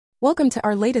Welcome to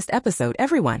our latest episode,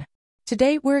 everyone.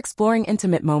 Today, we're exploring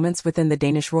intimate moments within the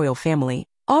Danish royal family,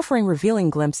 offering revealing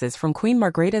glimpses from Queen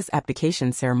Margrethe's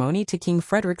abdication ceremony to King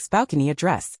Frederik's balcony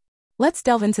address. Let's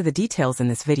delve into the details in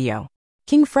this video.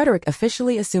 King Frederik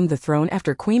officially assumed the throne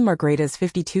after Queen Margrethe's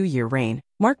 52-year reign,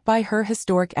 marked by her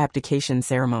historic abdication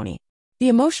ceremony. The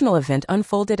emotional event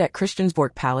unfolded at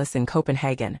Christiansborg Palace in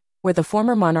Copenhagen, where the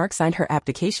former monarch signed her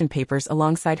abdication papers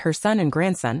alongside her son and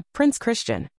grandson, Prince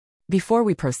Christian. Before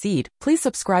we proceed, please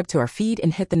subscribe to our feed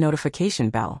and hit the notification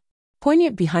bell.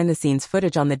 Poignant behind-the-scenes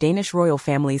footage on the Danish royal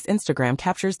family's Instagram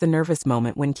captures the nervous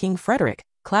moment when King Frederik,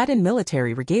 clad in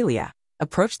military regalia,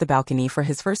 approached the balcony for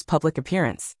his first public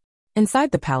appearance.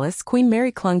 Inside the palace, Queen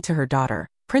Mary clung to her daughter,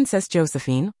 Princess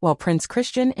Josephine, while Prince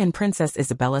Christian and Princess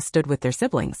Isabella stood with their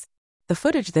siblings. The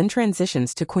footage then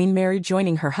transitions to Queen Mary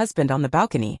joining her husband on the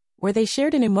balcony, where they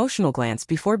shared an emotional glance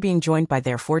before being joined by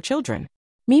their 4 children.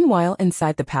 Meanwhile,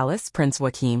 inside the palace, Prince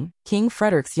Joachim, King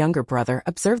Frederik's younger brother,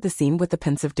 observed the scene with a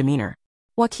pensive demeanor.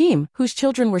 Joachim, whose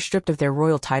children were stripped of their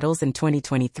royal titles in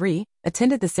 2023,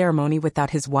 attended the ceremony without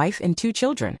his wife and 2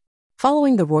 children.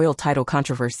 Following the royal title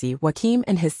controversy, Joachim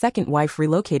and his second wife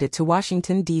relocated to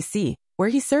Washington, D.C., where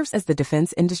he serves as the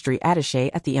defense industry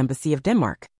attaché at the Embassy of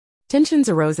Denmark. Tensions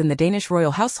arose in the Danish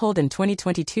royal household in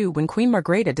 2022 when Queen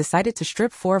Margrethe decided to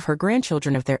strip 4 of her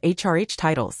grandchildren of their HRH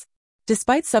titles.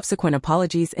 Despite subsequent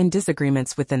apologies and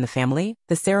disagreements within the family,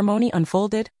 the ceremony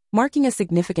unfolded, marking a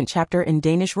significant chapter in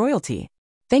Danish royalty.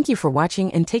 Thank you for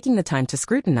watching and taking the time to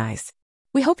scrutinize.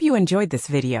 We hope you enjoyed this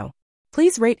video.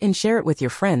 Please rate and share it with your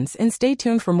friends and stay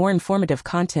tuned for more informative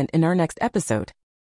content in our next episode.